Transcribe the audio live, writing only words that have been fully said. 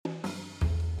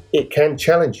it can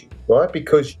challenge you, right?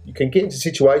 Because you can get into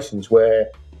situations where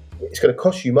it's going to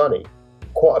cost you money,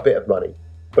 quite a bit of money,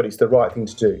 but it's the right thing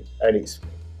to do. And it's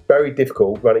very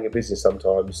difficult running a business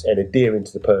sometimes and adhering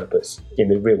to the purpose in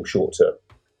the real short term.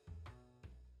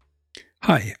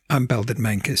 Hi, I'm Belden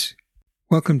Mankus.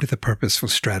 Welcome to The Purposeful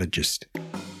Strategist,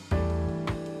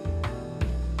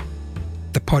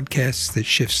 the podcast that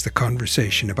shifts the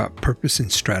conversation about purpose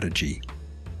and strategy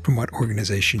from what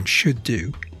organizations should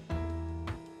do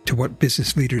to what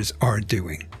business leaders are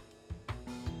doing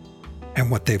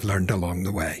and what they've learned along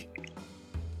the way.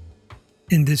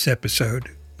 In this episode,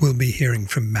 we'll be hearing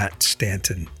from Matt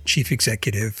Stanton, Chief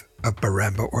Executive of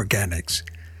Barambah Organics,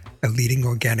 a leading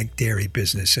organic dairy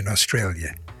business in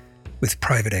Australia with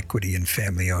private equity and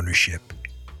family ownership.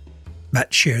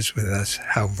 Matt shares with us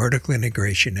how vertical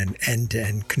integration and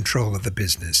end-to-end control of the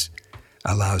business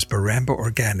allows Barambah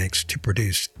Organics to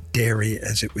produce dairy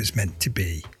as it was meant to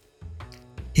be.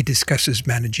 He discusses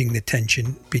managing the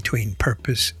tension between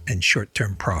purpose and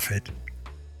short-term profit,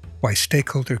 why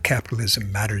stakeholder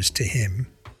capitalism matters to him,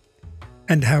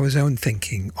 and how his own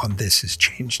thinking on this has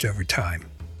changed over time.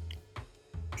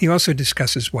 He also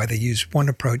discusses why they use one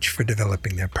approach for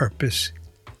developing their purpose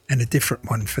and a different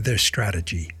one for their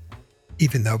strategy,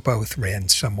 even though both ran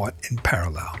somewhat in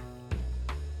parallel.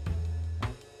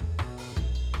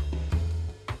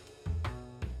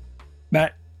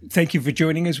 Matt, thank you for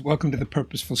joining us. Welcome to The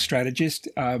Purposeful Strategist.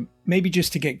 Maybe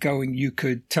just to get going, you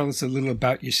could tell us a little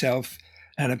about yourself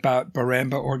and about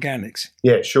Barambah Organics.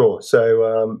 Yeah, sure. So,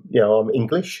 I'm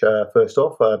English, first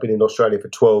off. I've been in Australia for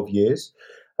 12 years.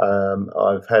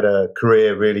 I've had a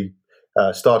career really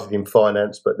started in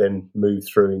finance, but then moved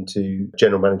through into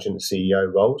general management and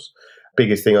CEO roles.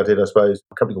 Biggest thing I did, I suppose,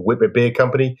 a company called Whitbread Beer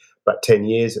Company, about 10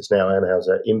 years. It's now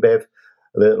Anheuser InBev.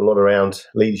 I learned a lot around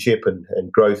leadership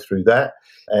and growth through that.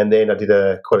 And then I did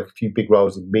quite a few big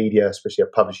roles in media, especially a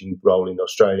publishing role in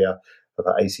Australia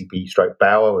for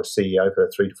ACB/Bauer, was CEO for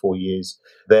 3 to 4 years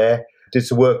there. Did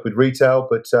some work with retail,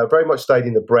 but very much stayed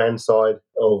in the brand side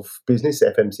of business,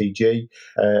 FMCG,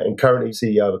 and currently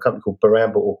CEO of a company called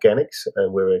Barambah Organics.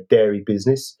 And we're a dairy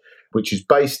business, which is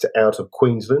based out of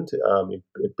Queensland, in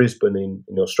Brisbane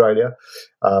in Australia.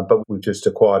 But we've just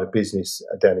acquired a business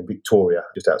down in Victoria,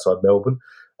 just outside Melbourne,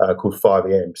 called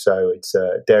 5am. So it's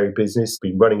a dairy business,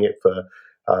 been running it for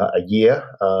a year.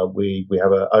 We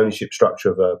have an ownership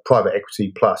structure of a private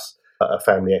equity plus a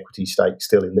family equity stake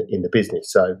still in the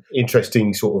business. So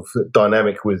interesting sort of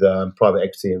dynamic with private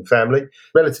equity and family.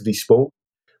 Relatively small.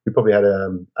 We probably had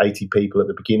 80 people at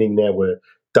the beginning. Now we're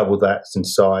double that in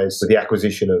size with the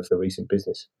acquisition of the recent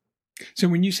business. So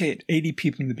when you say 80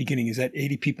 people in the beginning, is that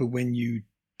 80 people when you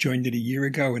joined it a year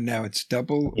ago and now it's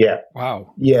double? Yeah.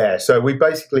 Wow. Yeah. So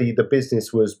the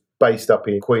business was based up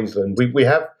in Queensland. We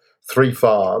have 3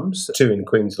 farms, 2 in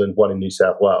Queensland, 1 in New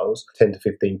South Wales, 10 to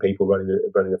 15 people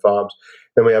running the farms.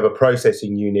 Then we have a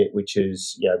processing unit, which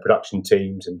is production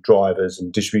teams and drivers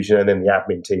and distribution, and then the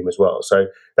admin team as well. So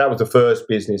that was the first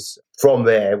business. From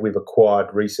there, we've acquired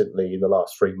recently in the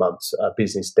last 3 months a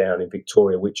business down in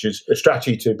Victoria, which is a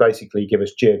strategy to basically give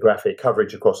us geographic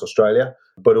coverage across Australia,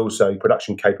 but also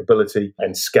production capability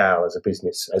and scale as a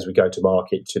business as we go to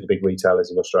market to the big retailers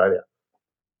in Australia.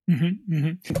 Mm-hmm,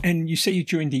 mm-hmm. And you say you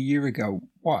joined a year ago.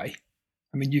 Why?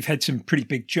 I mean, you've had some pretty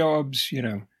big jobs,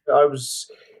 I was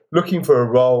looking for a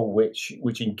role which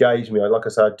engaged me. Like I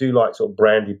say, I do like sort of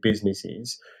branded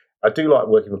businesses. I do like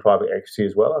working with private equity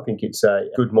as well. I think it's a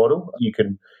good model. You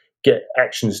can get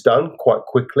actions done quite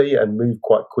quickly and move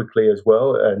quite quickly as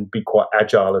well, and be quite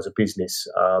agile as a business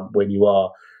when you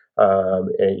are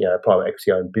a private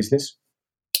equity owned business,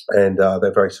 and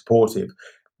they're very supportive.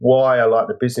 Why I like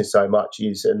the business so much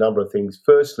is a number of things.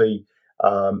 Firstly,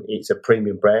 it's a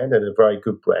premium brand and a very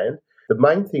good brand. The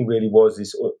main thing really was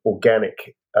this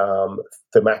organic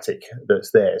thematic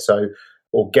that's there. So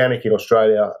organic in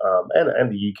Australia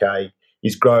and the UK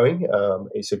is growing.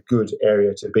 It's a good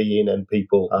area to be in, and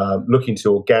people looking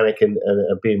to organic and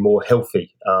being more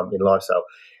healthy in lifestyle.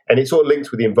 And it sort of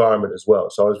links with the environment as well.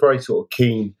 So I was very sort of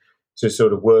keen to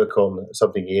sort of work on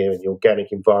something here in the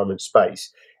organic environment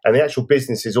space. And the actual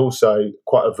business is also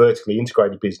quite a vertically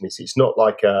integrated business. It's not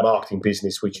like a marketing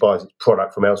business which buys its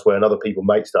product from elsewhere and other people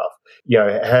make stuff.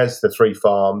 It has the 3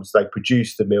 farms. They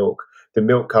produce the milk. The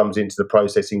milk comes into the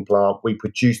processing plant. We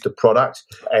produce the product,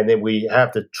 and then we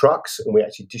have the trucks, and we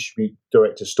actually distribute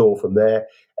direct to store from there,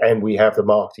 and we have the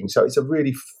marketing. So it's a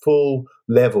really full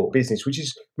level business, which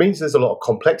means there's a lot of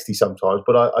complexity sometimes,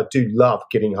 but I do love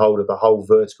getting hold of the whole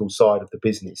vertical side of the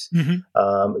business.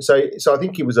 Mm-hmm. So I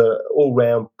think it was a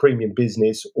all-round premium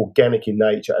business, organic in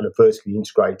nature and a vertically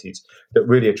integrated, that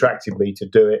really attracted me to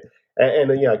do it.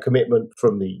 commitment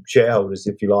from the shareholders,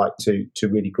 if you like, to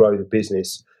really grow the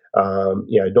business.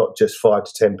 Not just 5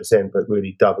 to 10%, but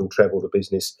really double, treble the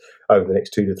business over the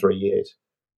next 2 to 3 years.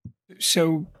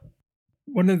 So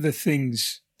one of the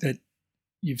things that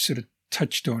you've sort of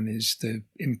touched on is the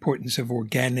importance of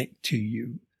organic to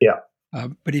you. Yeah.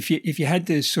 But if you had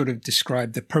to sort of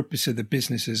describe the purpose of the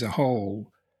business as a whole,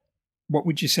 what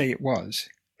would you say it was?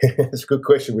 It's a good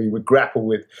question. We would grapple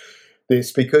with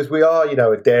this because we are,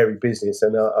 a dairy business,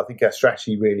 and I think our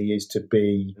strategy really is to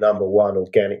be number one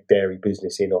organic dairy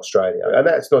business in Australia. And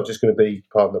that's not just going to be,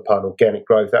 pardon the pun, organic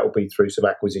growth. That will be through some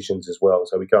acquisitions as well.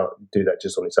 So we can't do that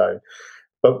just on its own.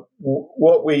 But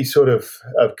what we sort of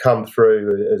have come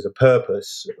through as a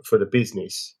purpose for the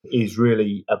business is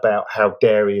really about how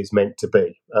dairy is meant to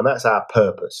be. And that's our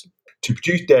purpose, to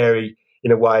produce dairy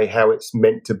in a way how it's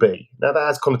meant to be. Now, that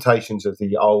has connotations of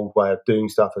the old way of doing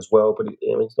stuff as well, but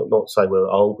it's not to say we're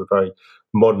old. We're very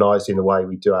modernised in the way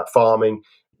we do our farming.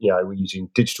 We're using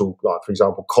digital, like, for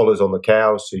example, collars on the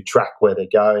cows to track where they're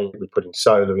going. We're putting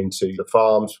solar into the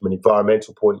farms from an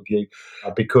environmental point of view,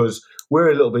 because we're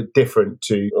a little bit different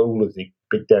to all of the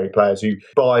big dairy players who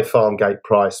buy farm gate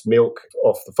price milk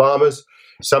off the farmers.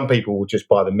 Some people will just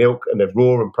buy the milk and they're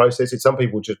raw and process it. Some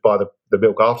people will just buy the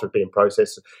milk after it's being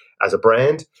processed as a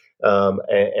brand.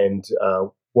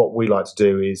 What we like to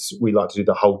do is we like to do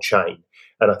the whole chain.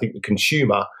 And I think the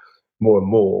consumer more and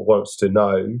more wants to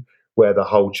know where the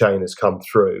whole chain has come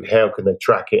through. How can they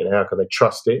track it and how can they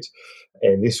trust it?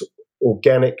 And this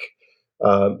organic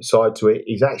side to it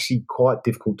is actually quite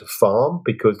difficult to farm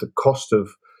because the cost of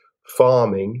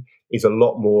farming is a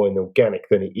lot more in organic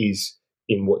than it is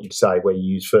in what you'd say where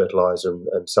you use fertilizer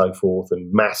and so forth and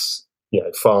mass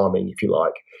farming, if you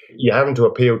like. You're having to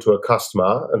appeal to a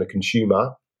customer and a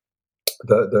consumer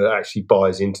that actually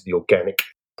buys into the organic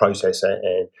process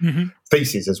and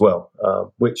thesis as well,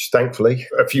 which thankfully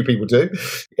a few people do,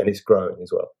 and it's growing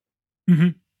as well. Mm-hmm.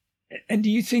 And do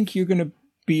you think you're going to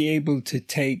be able to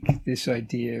take this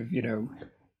idea of,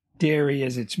 dairy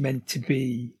as it's meant to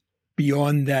be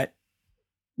beyond that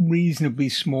reasonably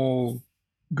small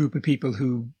group of people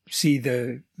who see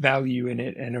the value in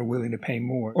it and are willing to pay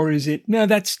more? Or is it, no,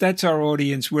 that's our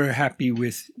audience. We're happy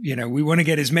with, we want to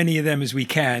get as many of them as we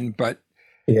can, but...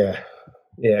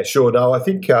 Yeah, sure. No, I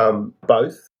think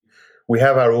both. We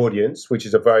have our audience, which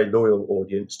is a very loyal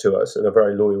audience to us and a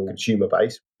very loyal consumer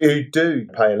base who do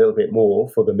pay a little bit more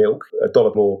for the milk,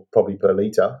 $1 more probably per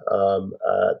litre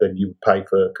than you would pay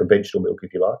for conventional milk,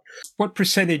 if you like. What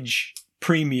percentage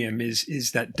premium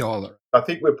is that dollar? I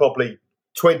think we're probably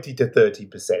 20 to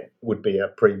 30% would be a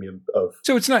premium of.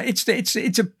 So it's not.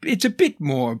 It's a bit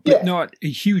more, but not a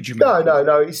huge amount.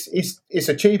 No. It's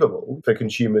achievable for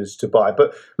consumers to buy.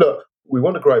 But look, we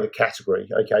want to grow the category,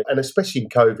 okay, and especially in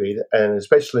COVID, and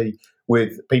especially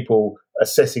with people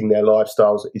assessing their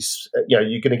lifestyles,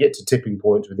 you're going to get to tipping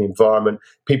points with the environment.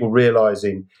 People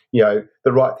realising, the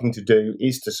right thing to do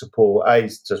is to support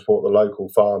the local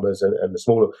farmers and the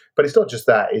smaller. But it's not just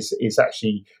that; it's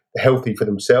actually healthy for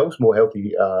themselves, more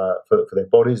healthy for their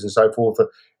bodies and so forth.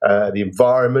 The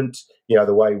environment,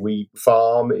 the way we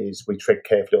farm is we tread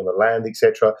carefully on the land,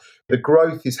 etc. The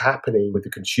growth is happening with the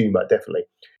consumer, definitely.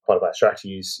 Part of our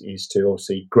strategy is to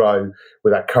obviously grow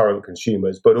with our current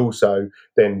consumers, but also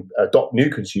then adopt new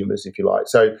consumers, if you like.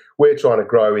 So we're trying to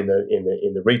grow in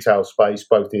the retail space,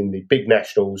 both in the big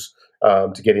nationals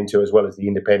to get into, as well as the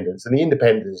independents. And the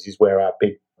independents is where our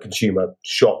big consumer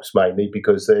shops mainly,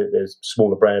 because there's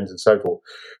smaller brands and so forth.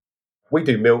 We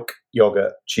do milk,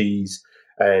 yogurt, cheese,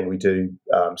 and we do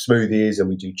smoothies, and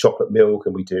we do chocolate milk,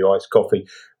 and we do iced coffee.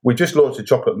 We just launched a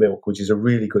chocolate milk, which is a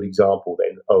really good example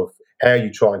then of how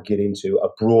you try and get into a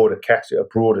broader category, a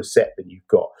broader set than you've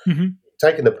got. Mm-hmm.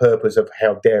 Taking the purpose of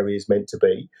how dairy is meant to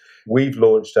be, we've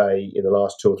launched in the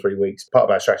last 2 or 3 weeks, part of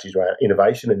our strategy is around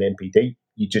innovation and NPD.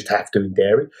 You just have to in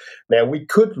dairy. Now, we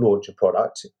could launch a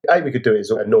product. We could do it as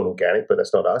a non-organic, but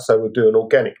that's not us. So we'll do an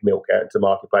organic milk out into the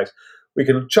marketplace. We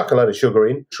could chuck a load of sugar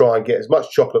in, try and get as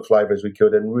much chocolate flavour as we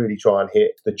could, and really try and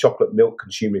hit the chocolate milk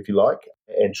consumer, if you like,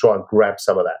 and try and grab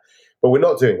some of that. But we're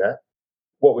not doing that.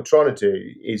 What we're trying to do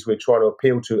is we're trying to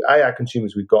appeal to our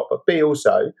consumers we've got, but B,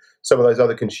 also some of those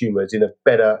other consumers in a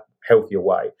better, healthier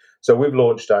way. So we've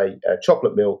launched a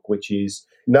chocolate milk, which is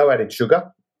no added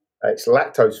sugar. It's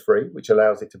lactose-free, which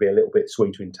allows it to be a little bit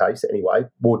sweeter in taste anyway,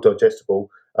 more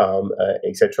digestible,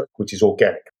 etc., which is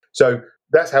organic. So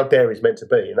that's how dairy is meant to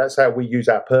be, and that's how we use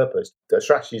our purpose. The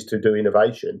strategy is to do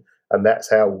innovation, and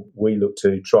that's how we look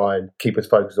to try and keep us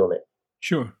focused on it.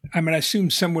 Sure. I mean, I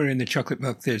assume somewhere in the chocolate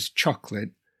milk there's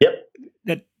chocolate. Yep.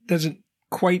 That doesn't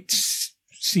quite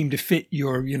seem to fit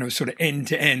your, sort of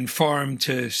end-to-end farm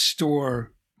to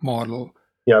store model?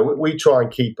 We try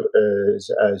and keep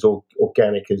as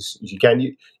organic as you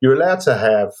can. You're allowed to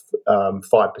have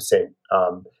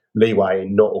 5% leeway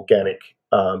in not organic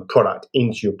product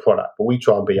into your product, but we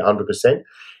try and be 100%.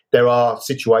 There are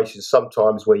situations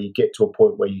sometimes where you get to a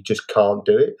point where you just can't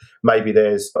do it. Maybe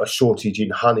there's a shortage in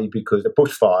honey because the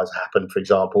bushfires happen, for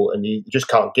example, and you just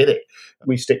can't get it.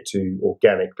 We stick to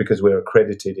organic because we're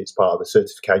accredited. It's part of the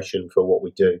certification for what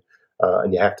we do.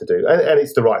 And you have to do, and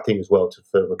it's the right thing as well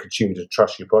for the consumer to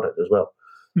trust your product as well.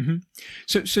 Mm-hmm.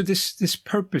 So this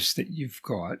purpose that you've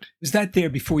got, was that there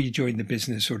before you joined the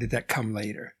business, or did that come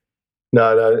later?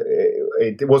 No,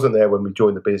 it wasn't there when we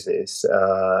joined the business,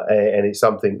 and it's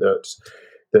something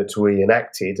that we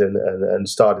enacted and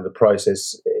started the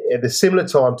process at the similar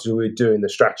time to we were doing the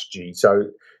strategy. So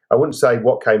I wouldn't say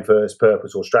what came first,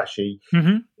 purpose or strategy.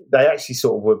 Mm-hmm. They actually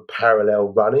sort of were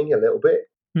parallel running a little bit.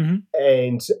 Mm-hmm.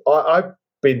 And I've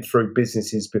been through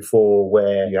businesses before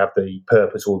where you have the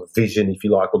purpose or the vision, if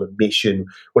you like, or the mission,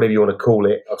 whatever you want to call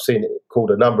it. I've seen it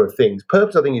called a number of things.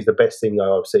 Purpose, I think, is the best thing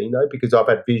I've seen, though, because I've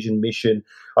had vision, mission.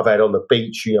 I've had on the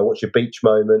beach, what's your beach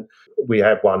moment? We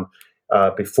had one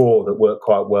before that worked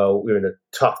quite well. We were in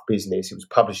a tough business. It was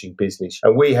a publishing business.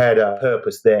 And we had a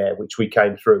purpose there, which we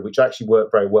came through, which actually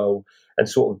worked very well and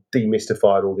sort of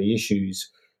demystified all the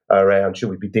issues around should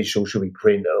we be digital, should we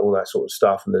print, all that sort of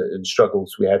stuff, and the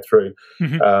struggles we had through.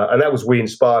 Mm-hmm. And that was we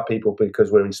inspire people because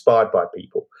we're inspired by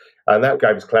people. And that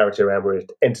gave us clarity around we're an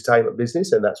entertainment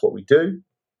business and that's what we do.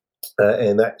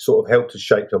 And that sort of helped us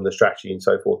shape some of the strategy and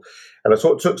so forth. And I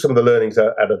sort of took some of the learnings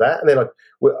out of that. And then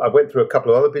I went through a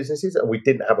couple of other businesses and we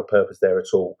didn't have a purpose there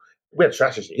at all. We had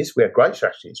strategies, we had great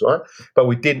strategies, right? But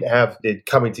we didn't have it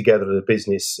coming together as a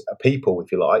business, people, if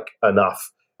you like,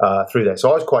 enough through that.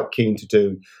 So I was quite keen to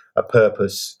do a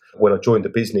purpose when I joined the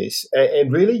business, and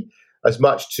really as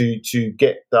much to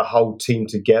get the whole team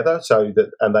together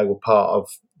and they were part of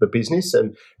the business.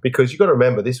 And because you've got to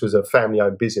remember, this was a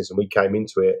family-owned business and we came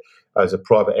into it as a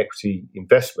private equity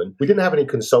investment. We didn't have any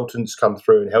consultants come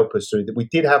through and help us through that. We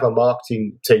did have a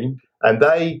marketing team and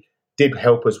they did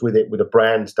help us with it, with the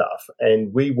brand stuff.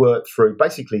 And we worked through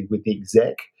basically with the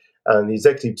exec. And the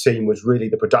executive team was really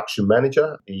the production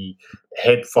manager, the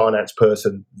head finance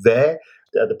person there.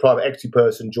 The private equity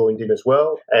person joined in as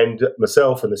well, and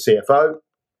myself and the CFO.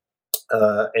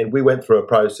 And we went through a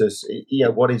process.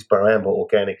 What is Barambah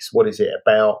Organics? What is it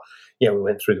about? We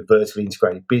went through the vertically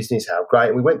integrated business, how great.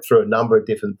 And we went through a number of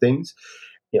different things.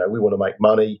 We want to make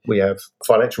money. We have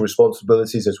financial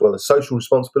responsibilities as well as social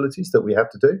responsibilities that we have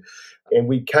to do. And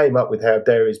we came up with how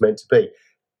dairy is meant to be.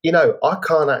 I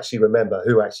can't actually remember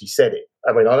who actually said it.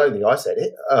 I mean, I don't think I said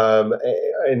it,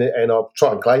 and I'll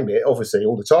try and claim it, obviously,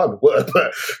 all the time at work,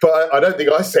 but I don't think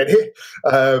I said it.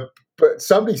 But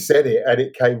somebody said it, and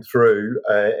it came through,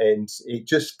 and it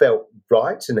just felt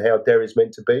right and how dairy is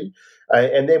meant to be.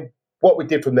 And then what we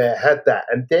did from there had that.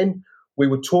 And then we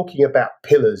were talking about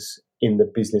pillars in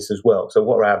the business as well. So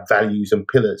what are our values and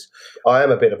pillars? I am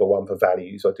a bit of a one for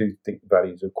values. I do think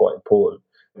values are quite important.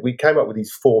 We came up with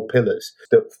these 4 pillars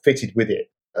that fitted with it.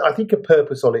 I think a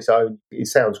purpose on its own, it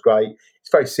sounds great.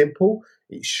 It's very simple.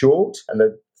 It's short. And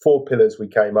the 4 pillars we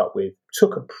came up with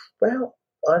took about,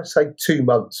 I'd say, 2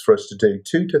 months for us to do,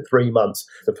 2 to 3 months.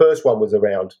 The first one was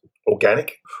around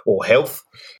organic or health.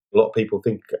 A lot of people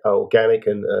think organic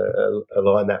and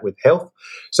align that with health.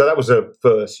 So that was the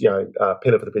first,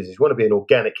 pillar for the business. We want to be an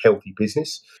organic, healthy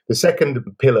business. The second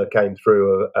pillar came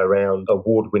through around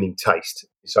award-winning taste.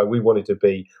 So we wanted to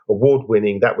be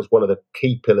award-winning. That was one of the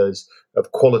key pillars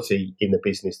of quality in the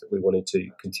business that we wanted to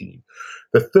continue.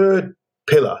 The third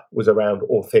pillar was around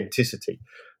authenticity,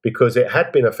 because it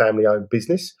had been a family-owned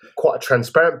business, quite a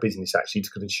transparent business actually to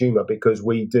the consumer, because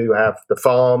we do have the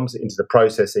farms into the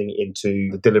processing, into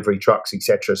the delivery trucks,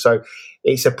 etc. So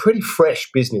it's a pretty fresh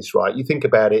business, right? You think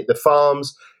about it, the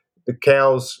farms, the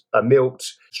cows are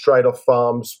milked straight off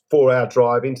farms, 4-hour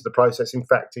drive into the processing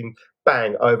factory,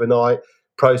 bang, overnight,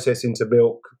 process into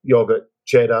milk, yogurt,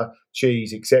 cheddar,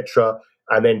 cheese, etc.,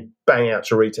 and then bang out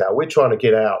to retail. We're trying to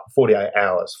get out 48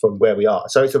 hours from where we are.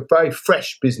 So it's a very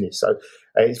fresh business. So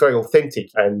it's very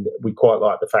authentic, and we quite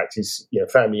like the fact it's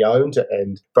family owned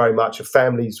and very much a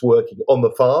family's working on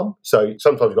the farm. So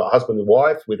sometimes you've got a husband and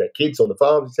wife with their kids on the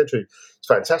farm, etc. It's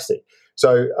fantastic.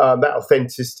 So that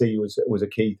authenticity was a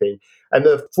key thing. And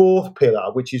the fourth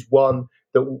pillar, which is one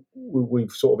that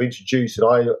we've sort of introduced, and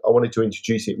I wanted to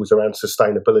introduce it, was around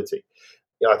sustainability.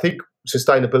 I think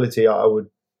sustainability, I would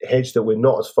hedge that we're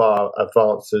not as far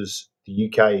advanced as the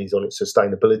UK is on its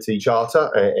sustainability charter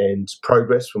and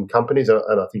progress from companies, and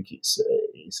I think it's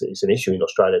an issue in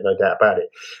Australia, no doubt about it.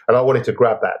 And I wanted to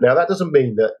grab that. Now, that doesn't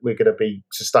mean that we're going to be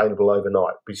sustainable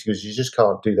overnight, because you just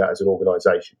can't do that as an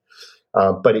organisation.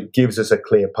 But it gives us a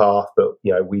clear path that,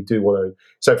 we do want to.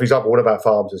 So, for example, one of our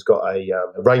farms has got a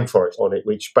rainforest on it,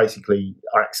 which basically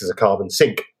acts as a carbon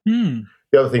sink. Mm.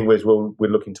 The other thing was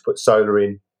we're looking to put solar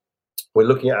in. We're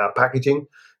looking at our packaging.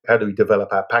 How do we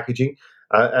develop our packaging?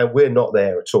 And we're not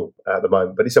there at all at the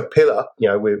moment. But it's a pillar.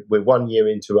 We're 1 year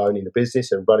into owning the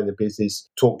business and running the business.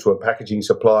 Talk to our packaging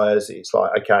suppliers. It's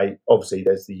like, okay, obviously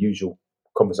there's the usual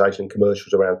conversation and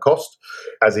commercials around cost.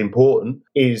 As important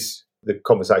is the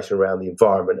conversation around the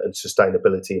environment and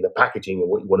sustainability and the packaging and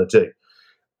what you want to do.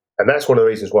 And that's one of the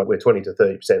reasons why we're 20 to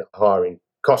 30% higher in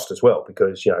cost as well,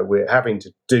 because, we're having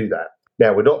to do that.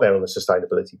 Now, we're not there on the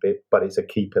sustainability bit, but it's a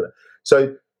key pillar.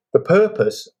 So the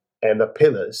purpose and the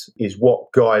pillars is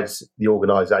what guides the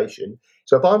organisation.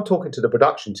 So if I'm talking to the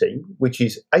production team, which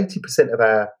is 80% of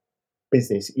our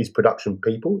business is production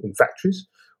people in factories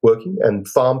working and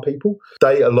farm people,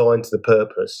 they align to the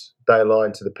purpose, they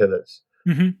align to the pillars.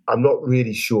 Mm-hmm. I'm not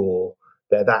really sure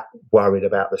they're that worried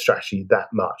about the strategy that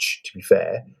much, to be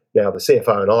fair. Now, the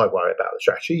CFO and I worry about the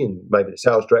strategy, and maybe the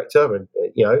sales director and,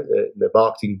 the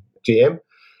marketing GM.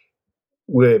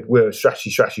 We're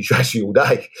strategy all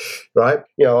day, right?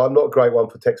 I'm not a great one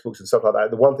for textbooks and stuff like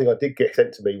that. The one thing I did get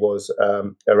sent to me was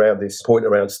around this point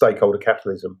around stakeholder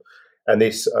capitalism. And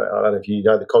this, I don't know if you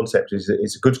know the concept,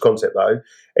 it's a good concept though.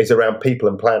 It's around people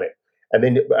and planet. And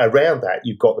then around that,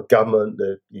 you've got the government,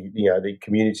 the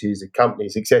communities, the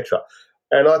companies, etc.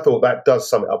 And I thought that does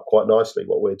sum it up quite nicely.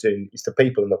 What we're doing is the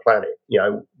people and the planet.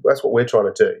 That's what we're trying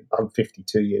to do. I'm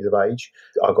 52 years of age.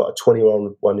 I've got a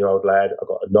 21-year-old lad. I've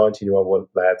got a 19-year-old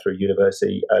lad through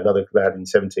university, another lad in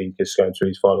 17 just going through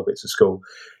his final bits of school.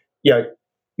 You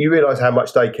realise how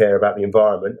much they care about the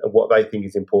environment and what they think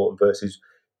is important versus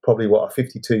probably what a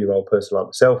 52-year-old person like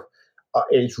myself.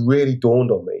 It's really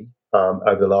dawned on me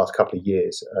over the last couple of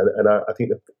years. And I think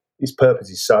that this purpose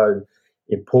is so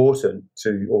important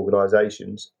to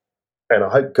organisations, and I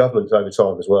hope governments over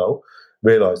time as well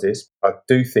realise this. I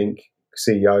do think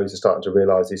CEOs are starting to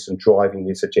realise this and driving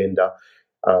this agenda,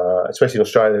 especially in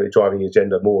Australia, they're driving the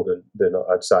agenda more than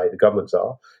I'd say the governments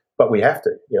are. But we have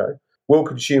to, Will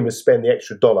consumers spend the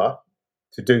extra dollar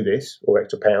to do this, or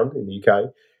extra pound in the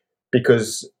UK?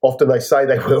 Because often they say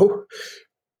they will,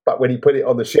 but when you put it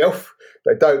on the shelf,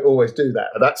 they don't always do that.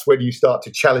 And that's when you start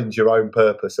to challenge your own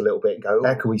purpose a little bit and go,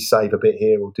 how can we save a bit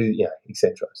here or do,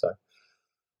 etc. So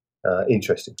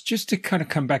interesting. Just to kind of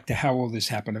come back to how all this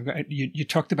happened, you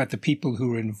talked about the people who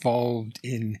were involved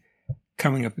in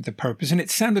coming up with the purpose, and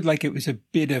it sounded like it was a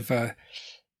bit of a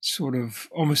sort of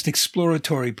almost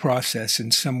exploratory process,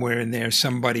 and somewhere in there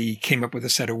somebody came up with a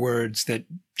set of words that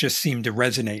just seemed to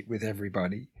resonate with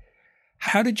everybody.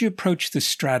 How did you approach the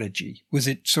strategy? Was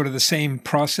it sort of the same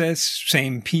process,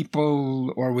 same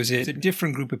people, or was it a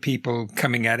different group of people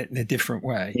coming at it in a different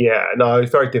way? Yeah, no, it's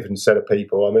a very different set of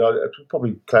people. I mean,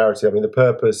 probably clarity. I mean, the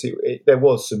purpose, there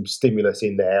was some stimulus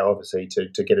in there, obviously,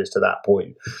 to get us to that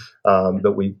point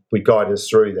that we guided us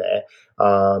through there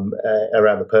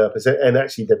around the purpose. And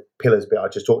actually, the pillars bit I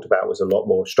just talked about was a lot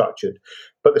more structured.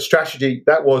 But the strategy,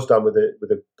 that was done with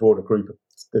a broader group of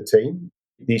the team.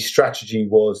 The strategy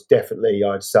was definitely,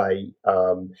 I'd say,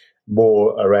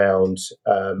 more around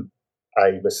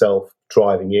myself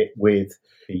driving it with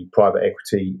the private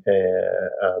equity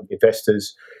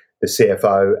investors, the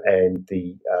CFO, and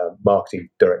the marketing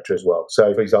director as well.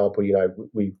 So, for example,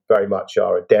 we very much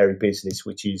are a dairy business,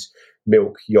 which is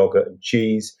milk, yogurt, and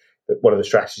cheese. But one of the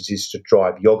strategies is to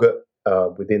drive yogurt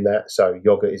within that. So,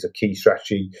 yogurt is a key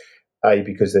strategy,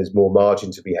 because there's more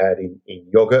margin to be had in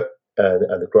yogurt.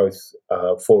 And the growth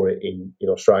for it in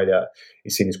Australia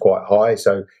is seen as quite high.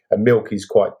 So, milk is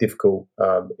quite difficult.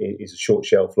 It is a short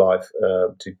shelf life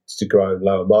to grow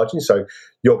lower margins. So,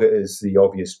 yogurt is the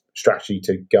obvious strategy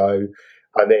to go.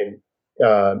 And then,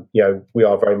 we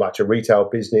are very much a retail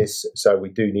business, so we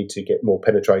do need to get more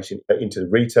penetration into the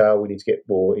retail. We need to get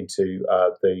more into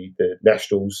the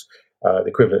nationals. The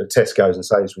equivalent of Tesco's and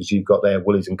Sainsbury's you've got there,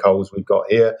 Woolies and Coles we've got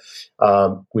here.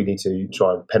 We need to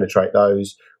try and penetrate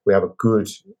those. We have a good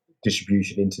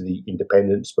distribution into the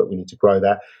independents, but we need to grow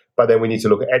that. But then we need to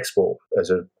look at export as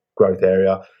a growth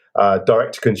area.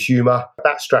 Direct to consumer,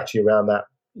 that strategy around that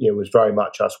was very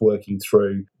much us working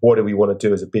through what do we want to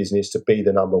do as a business to be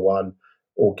the number one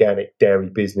organic dairy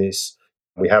business.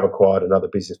 We have acquired another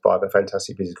business, a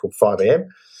fantastic business called 5am.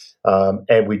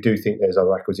 And we do think there's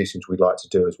other acquisitions we'd like to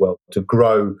do as well to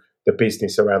grow the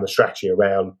business around the strategy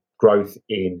around growth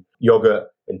in yogurt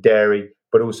and dairy,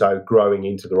 but also growing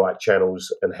into the right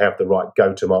channels and have the right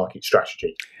go-to-market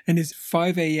strategy. And is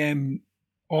 5am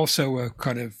also a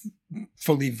kind of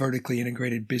fully vertically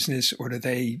integrated business, or do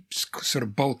they sort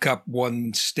of bulk up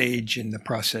one stage in the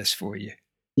process for you?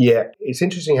 Yeah, it's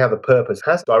interesting how the purpose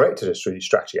has directed us through this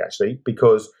strategy, actually,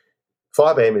 because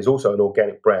 5am is also an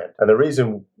organic brand. And the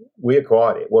reason we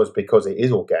acquired it was because it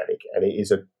is organic and it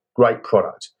is a great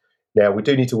product. Now, we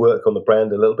do need to work on the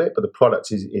brand a little bit, but the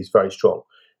product is very strong.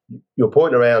 Your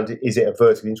point around, is it a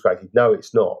vertically integrated? No,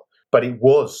 it's not. But it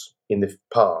was in the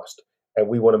past, and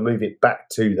we want to move it back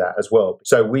to that as well.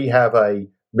 So we have a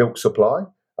milk supply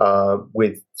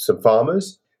with some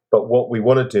farmers, but what we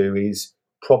want to do is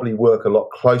probably work a lot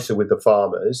closer with the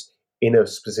farmers in a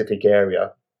specific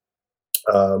area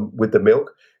with the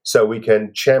milk, so we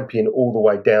can champion all the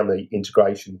way down the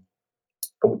integration.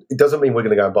 It doesn't mean we're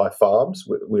going to go and buy farms.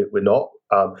 We're not.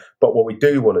 But what we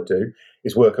do want to do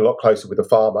is work a lot closer with the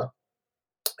farmer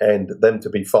and them to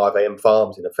be 5am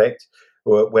farms, in effect,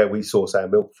 where we source our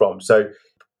milk from. So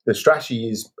the strategy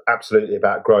is absolutely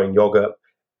about growing yogurt,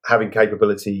 having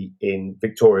capability in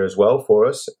Victoria as well for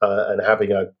us, and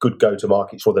having a good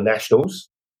go-to-market for the nationals.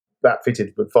 That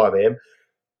fitted with 5am.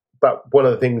 But one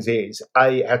of the things is,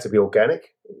 A, it had to be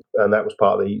organic, and that was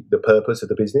part of the purpose of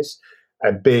the business.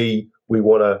 And B, we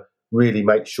want to really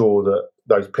make sure that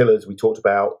those pillars we talked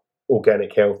about,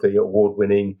 organic, healthy,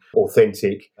 award-winning,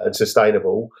 authentic and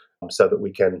sustainable, so that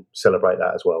we can celebrate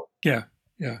that as well. Yeah.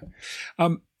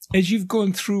 As you've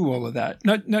gone through all of that,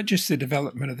 not just the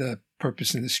development of the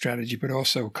purpose and the strategy, but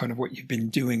also kind of what you've been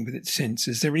doing with it since,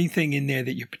 is there anything in there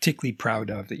that you're particularly proud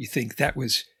of, that you think that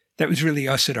was really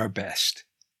us at our best?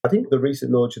 I think the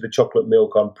recent launch of the chocolate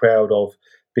milk I'm proud of,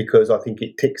 because I think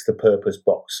it ticks the purpose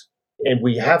box. And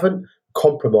we haven't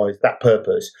compromised that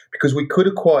purpose, because we could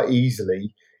have quite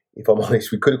easily, if I'm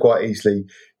honest,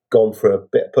 gone for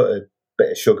put a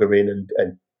bit of sugar in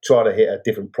and try to hit a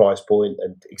different price point,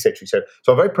 and et cetera, et cetera.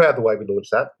 So I'm very proud of the way we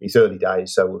launched that. It's early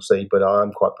days, so we'll see, but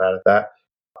I'm quite proud of that.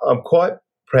 I'm quite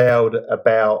proud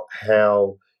about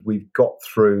how we've got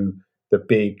through the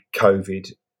big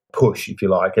COVID push, if you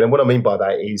like. And what I mean by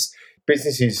that is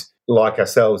businesses like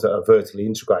ourselves that are vertically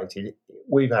integrated,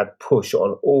 we've had push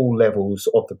on all levels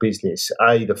of the business.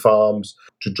 A, the farms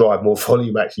to drive more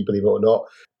volume, actually, believe it or not.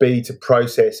 B, to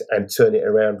process and turn it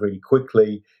around really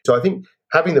quickly. So I think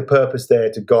having the purpose there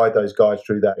to guide those guys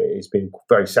through that has been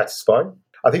very satisfying.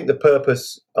 I think the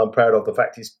purpose, I'm proud of the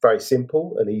fact it's very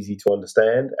simple and easy to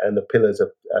understand, and the pillars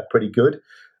are pretty good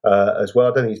as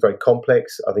well. I don't think it's very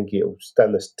complex. I think it'll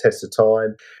stand the test of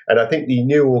time. And I think the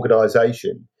new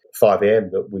organisation,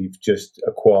 5am, that we've just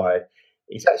acquired,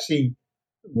 it's actually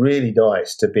really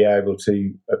nice to be able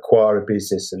to acquire a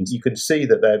business, and you can see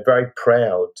that they're very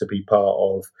proud to be part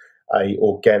of a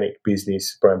organic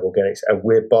business, Barambah Organics, and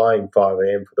we're buying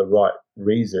 5am for the right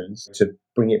reasons, to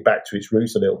bring it back to its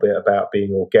roots a little bit about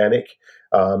being organic,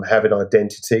 having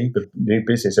identity. The new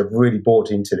business have really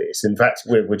bought into this. In fact,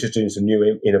 we're just doing some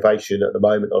new innovation at the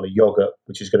moment on a yogurt,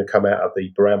 which is going to come out of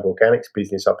the Barambah Organics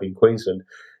business up in Queensland.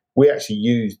 We actually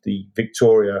used the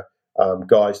Victoria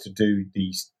guys to do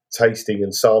these tasting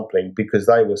and sampling, because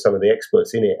they were some of the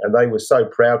experts in it, and they were so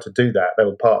proud to do that. They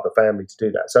were part of the family to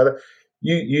do that. So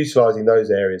utilising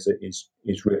those areas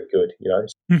is really good, you know.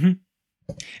 Mm-hmm.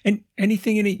 And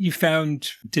anything in it you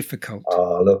found difficult?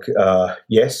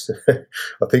 Yes.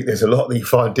 I think there's a lot that you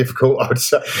find difficult.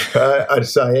 I'd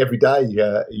say every day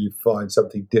you find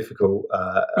something difficult.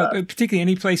 Particularly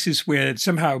any places where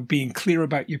somehow being clear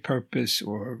about your purpose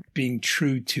or being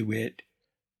true to it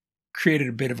created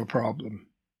a bit of a problem.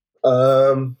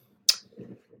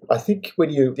 I think when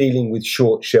you're dealing with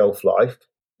short shelf life,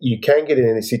 you can get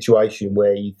in a situation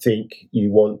where you think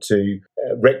you want to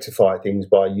rectify things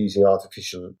by using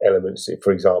artificial elements,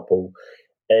 for example,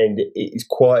 and it's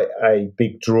quite a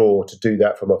big draw to do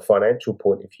that from a financial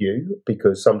point of view,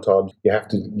 because sometimes you have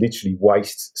to literally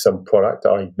waste some product,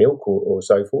 i.e. milk or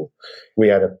so forth. We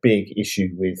had a big issue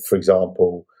with, for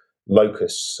example,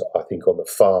 locusts, I think, on the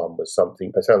farm was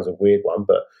something. That sounds a weird one,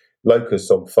 but locusts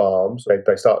on farms,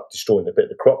 they start destroying a bit of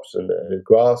the crops and the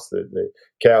grass that the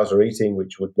cows are eating,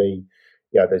 which would mean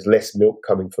there's less milk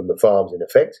coming from the farms in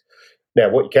effect.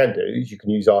 Now, what you can do is you can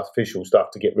use artificial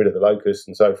stuff to get rid of the locusts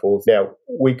and so forth. Now,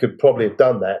 we could probably have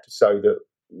done that so that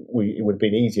it would have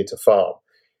been easier to farm,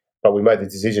 but we made the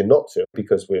decision not to,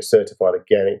 because we're certified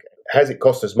organic. Has it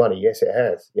cost us money? Yes, it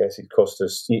has. Yes, it cost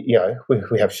us,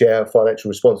 we have financial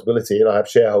responsibility, and I have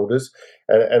shareholders,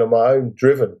 and on my own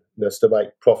drivenness to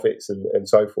make profits and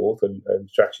so forth and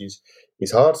strategies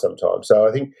is hard sometimes. So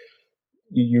I think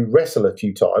you wrestle a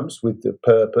few times with the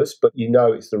purpose, but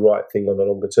it's the right thing on the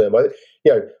longer term.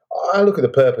 I look at the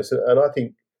purpose, and I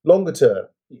think longer term,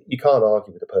 you can't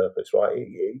argue with the purpose, right?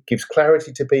 It gives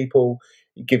clarity to people,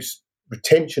 it gives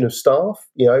retention of staff,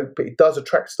 but it does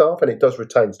attract staff and it does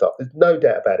retain staff. There's no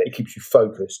doubt about it. It keeps you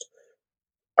focused.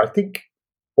 I think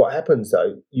what happens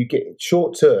though, you get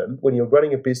short term when you're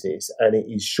running a business and it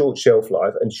is short shelf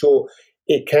life and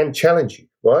it can challenge you,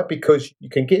 right? Because you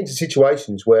can get into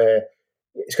situations where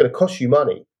it's going to cost you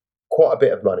money, quite a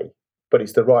bit of money, but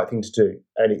it's the right thing to do.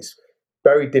 And it's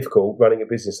very difficult running a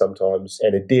business sometimes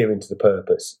and adhering to the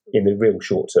purpose in the real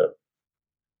short term.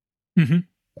 Mm-hmm.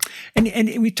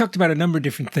 And we talked about a number of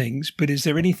different things, but is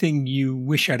there anything you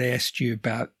wish I'd asked you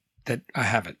about that I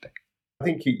haven't? I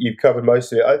think you've covered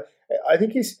most of it. I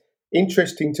think it's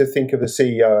interesting to think of the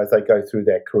CEO as they go through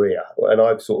their career. And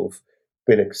I've sort of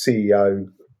been a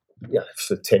CEO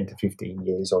for 10 to 15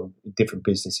 years on different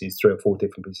businesses, 3 or 4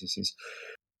 different businesses.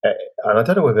 And I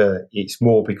don't know whether it's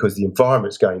more because the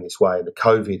environment's going this way and the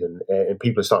COVID and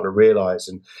people are starting to realise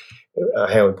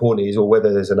how important it is, or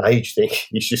whether there's an age thing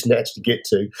you just naturally get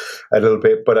to a little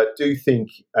bit. But I do think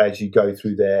as you go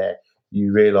through there,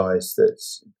 you realise that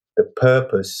the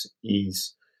purpose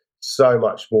is so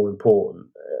much more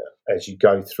important as you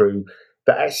go through,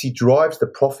 that actually drives the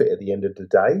profit at the end of the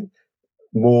day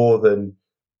more than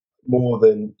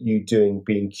you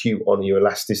being cute on your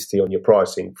elasticity on your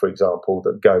pricing, for example,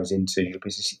 that goes into your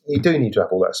business. You do need to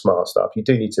have all that smart stuff. You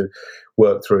do need to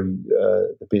work through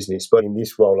the business. But in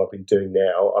this role I've been doing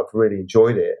now, I've really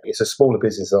enjoyed it. It's a smaller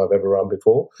business than I've ever run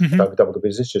before. Mm-hmm. I've doubled the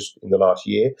business just in the last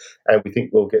year. And we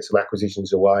think we'll get some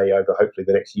acquisitions away over hopefully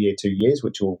the next year, 2 years,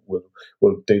 which will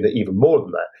do that even more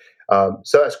than that.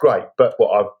 So that's great. But what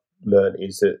I've learned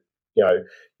is that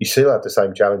you still have the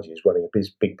same challenges running a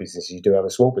big business as you do have a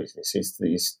small business.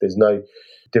 There's no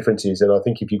differences. And I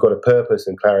think if you've got a purpose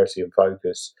and clarity and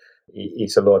focus,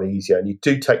 it's a lot easier. And you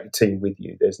do take the team with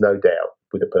you. There's no doubt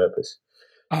with a purpose.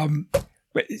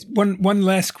 But one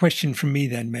last question from me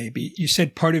then, maybe. You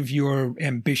said part of your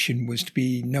ambition was to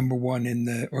be number one in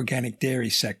the organic dairy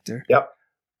sector. Yep.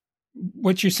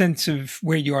 What's your sense of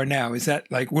where you are now? Is that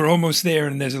like we're almost there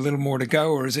and there's a little more to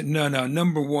go? Or is it, no,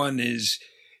 number one is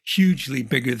hugely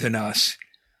bigger than us?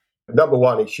 Number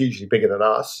one is hugely bigger than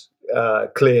us,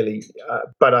 clearly.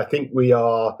 But I think we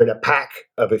are in a pack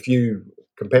of a few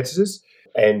competitors.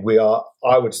 And we are,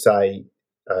 I would say,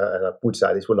 and I would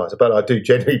say this wouldn't I, but I do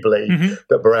genuinely believe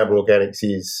that Barambah Organics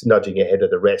is nudging ahead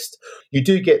of the rest. You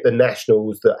do get the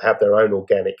nationals that have their own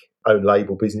organic, own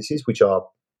label businesses, which are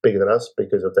bigger than us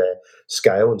because of their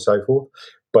scale and so forth.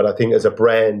 But I think as a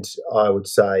brand, I would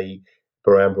say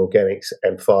Barambah Organics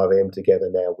and 5M together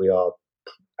now, we are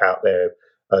out there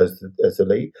as the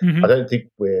lead. I don't think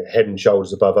we're head and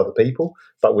shoulders above other people,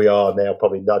 but we are now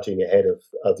probably nudging ahead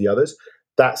of the others.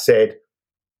 That said,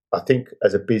 I think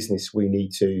as a business we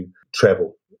need to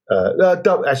treble,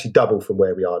 actually double from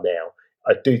where we are now.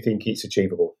 I do think it's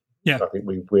achievable. Yeah, I think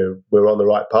we're on the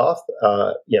right path.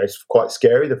 It's quite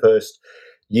scary the first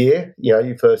year,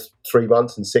 your first 3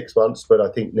 months and 6 months, but I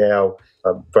think now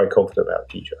I'm very confident about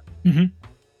the future.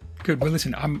 Good. Well,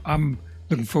 listen, I'm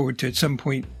looking forward to at some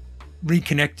point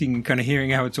reconnecting and kind of hearing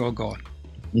how it's all gone.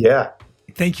 Yeah.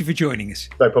 Thank you for joining us.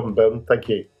 No problem, Belden. Thank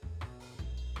you.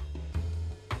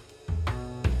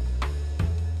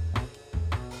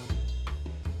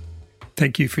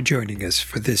 Thank you for joining us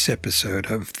for this episode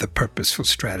of The Purposeful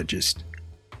Strategist.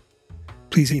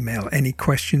 Please email any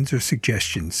questions or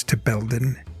suggestions to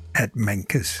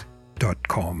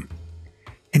belden@menkes.com.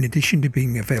 In addition to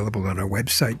being available on our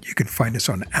website, you can find us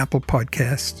on Apple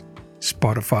Podcasts,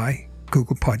 Spotify,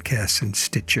 Google Podcasts, and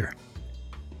Stitcher.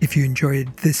 If you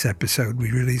enjoyed this episode,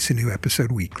 we release a new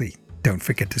episode weekly. Don't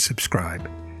forget to subscribe.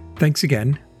 Thanks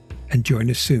again, and join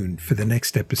us soon for the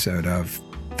next episode of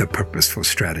The Purposeful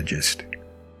Strategist.